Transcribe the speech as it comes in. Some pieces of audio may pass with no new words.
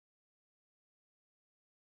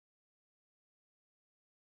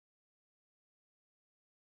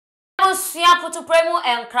Ebusia putu premo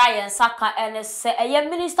and cry and saka and say a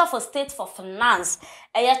Minister for State for Finance,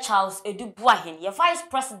 Charles Edubuahin, your Vice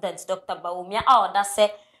President Dr. Baumia, that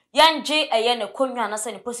say Yanji a yen a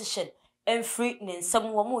konya position and free nin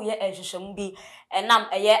some woman ye education be and nam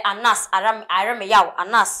a year anas aram yaw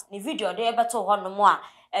anas ni video de beto one more.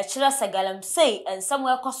 A chila sagalam say and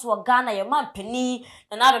somewhere cost wa Ghana your man penny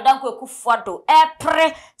and other danko kufuado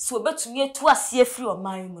pre so betu ye to a see free or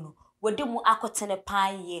mine. Wodi mu akotene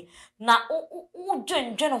panye na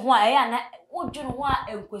udwenjwen ho aya na udwen ho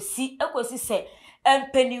ekosi se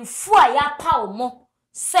empenimfu a ya pa mo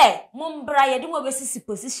se mombra ye de mo besisi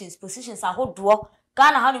positions ahodo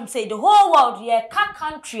Ghana hanum say the whole world ye ka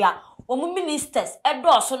country a wo ministers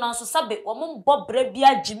edo so na so sabe wo mbo bra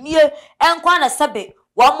bia gimie enkwa na sabe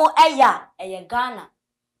wo mo eye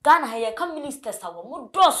Ghana ye ka ministers a wo mo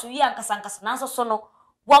do so yi ankasa na so no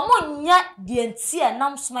Wamunya dientie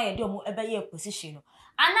nam soma ye de omo ebeye position no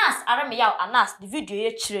anas arame yaw anas the video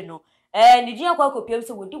ye chire no ni dia kwa kopiem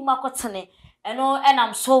se wodi mu akotene eno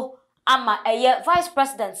enam so ama eye vice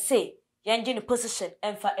president say yenje ni position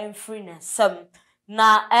emfa emfree na sam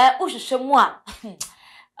na uhwehwemu a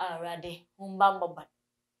already humbamba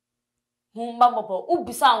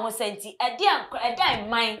ubisa ho senti edan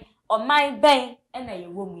man o man ben ena ye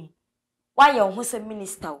womu wa ye ho se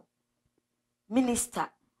minister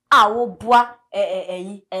wo boa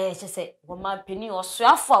chese wo mampeni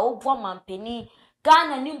osuafo a wo boa mampeni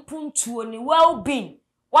Ghana ni mpuntuo ni well-being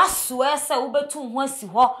waso ese wo betu ho asi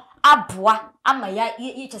ho aboa ama ya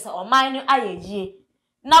chese oman no ayeyie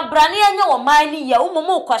na brane anya oman ni ya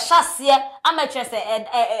umomo kwahase ama chese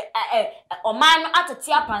oman no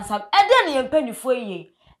atete apansam ede ne yempanifo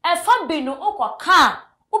yiye efa bi no okoka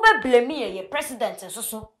wo be blame ye president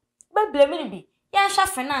so be blame ni bi Yansha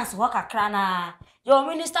finance kakra na your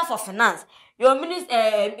minister for finance your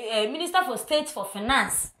minister for state for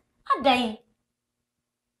finance adan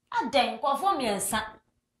ko for miensa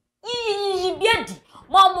yi biedi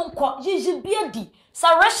mo nko yi biedi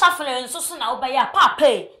sa reshuffling so na oba ya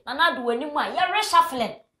papa na do wani mu a ya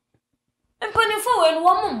reshuffling mpanifo we no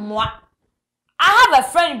mo mmoa I have a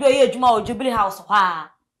friend be ye adwuma o Jubilee house ho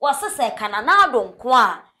a wo sese kana na do nko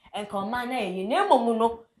a enka ma na ye na emomu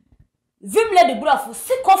no Vimle de Burafu,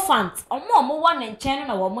 sycophant, or more one and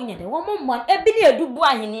channel or woman, and woman one, ebony a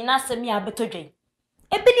dubois in Nasamia Batoje.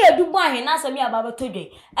 Ebony a dubois in Nasamia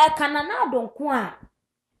Babatoje, a cananado qua,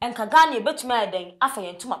 and Kagani betmading,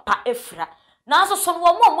 after to my pa efra. Now so some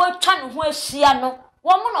woman more chan who is Shiano,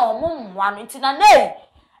 woman or mum one into the name.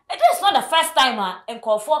 It is not the first time and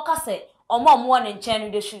call for casse or more one and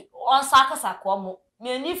channel the shoe, on Sakasaquamo,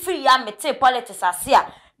 me free ya me take politics as here.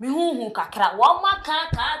 Mi kakra woma ka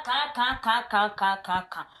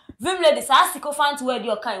Vimle this article found where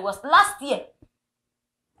your kind was last year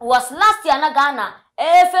na Ghana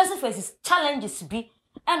face challenges be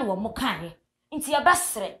and wo mo kan nti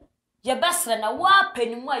ye besre na wa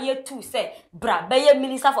panimu aye tu say bra be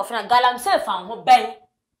minister for finance galamsey fan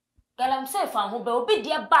ho be obi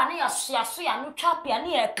de ba na ya no twapia na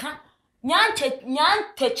ye ka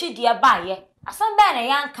nyantechi de ba ye asam ba na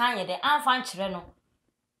yan kan ye de anfa nkyere no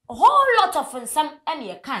a whole lot of some and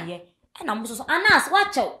ye can ye and I'm so anas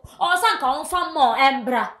watch out or sanka on fam more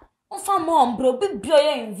embra on fam more bro big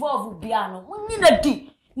boy involved biano munina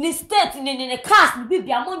di ni state ni class ni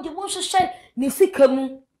bibia monje mo hwehwe ni sika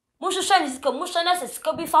mu mo hwehwe ni sika mo hwehwe na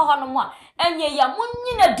sika bi fa ho no mo enye ya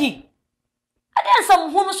munina di adan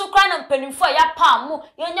sam hu no so kra na mpanimfo ya pa mo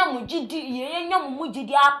yenya mo gidi yenya mo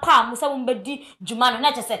gidi apa mo sam bedi djuma no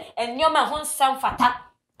na chese enyoma ho nsam fata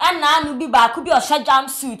Anna no be back could be a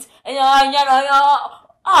jumpsuit and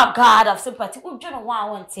oh God of sympathy. Ujun one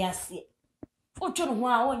won't tear see. Ujun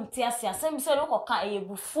one won't tear see. Same said, oh, can't you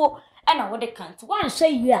before and I would can't. One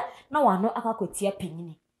say, yeah, no one no aka could tear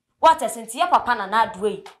penny. What a sense, your papa and that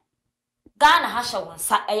way. Ghana hasha one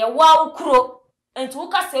sat a wow crow and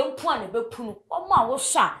took us a point of a punu or more was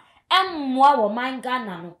shy and more mind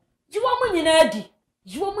Ghana. No, you want money nerdy.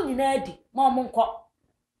 You want money nerdy, Mamma cock.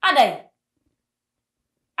 Are they?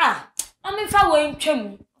 I mean, fa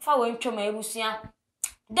we ntwem ebusia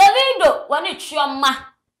Davido wani Chioma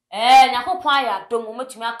nyakopon ya dom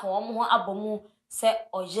omatumi aka wo ho abomu se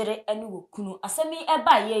oyere ani wokunu asemi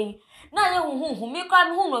eba ye na ye huhu mi kra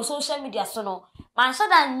mi hu no social media so no man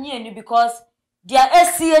shada nye ni because dia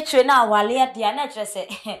ACH na awale dia na kire se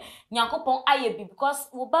nyakopon aye bi because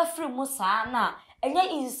wo ba free mu saa na enye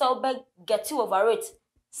easy so be get over it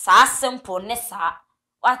saa simple ne saa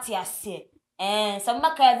what ya say some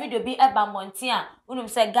maka video be eba montia unum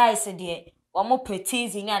say guys de wo mo pretty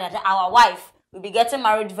that our wife will be getting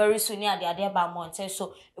married very soon near the Adeba Mountain.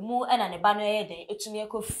 So emu and an ebano de etumi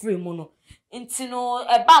eko free muno. Inti no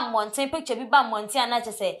eba mountain picture bi ba mountain na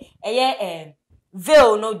say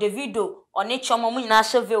veil no Davido or Chioma mu nyina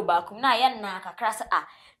show veil back na ye na kakra say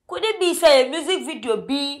could it be say a music video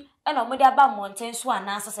be and omo de aba mountain so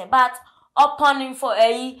anasa say but upon him for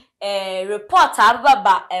a report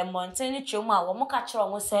ababa mountain Chioma wo mo ka kire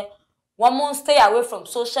omo say one stay away from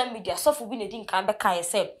social media so for be na din kan be kan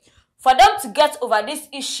yourself for them to get over this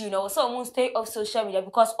issue no so one stay off social media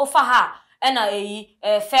because offer her and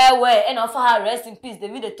farewell and offer her rest in peace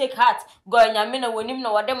Davido take heart go nyame na wonim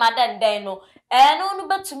na wode madan den no no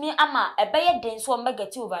betumi ama ebeye den so o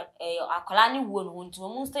get over akola ni wo no nti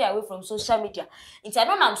one stay away from social media nti I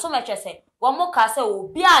don't am so much say one mo ka say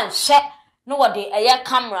obi anhye no wode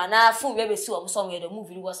camera na phone we be see wo so the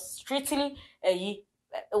movie was strictly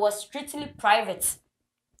private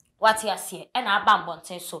what you see and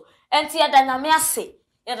abambonten so enti yadanyame ase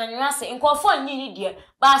nkofo nyini de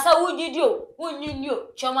ba sa wugidio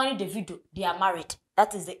wunyinio Chioma ni Davido they are married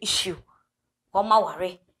that is the issue koma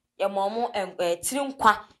ware ye momo tiri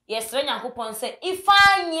nkwa yesre nyankopon se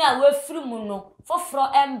ifanyi a wafiri mu no foforo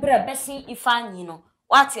embre besin ifanyi no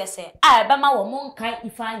what you say ebe ma wo mo nkan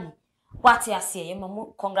ifanyi what you say ye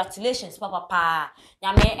momo congratulations papa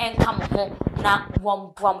nyame enka mo ho na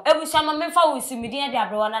wom ebusia ma memfa wo simidin de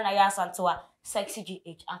abrewana na ya asantewa sexy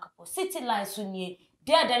gh ankapo city line sunie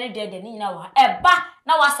de ni na wa eba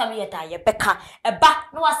na wasam yeta ye beka eba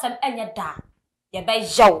na wasam enye da ye be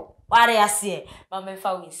yaw ware ase ma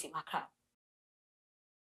memfa wo isi makra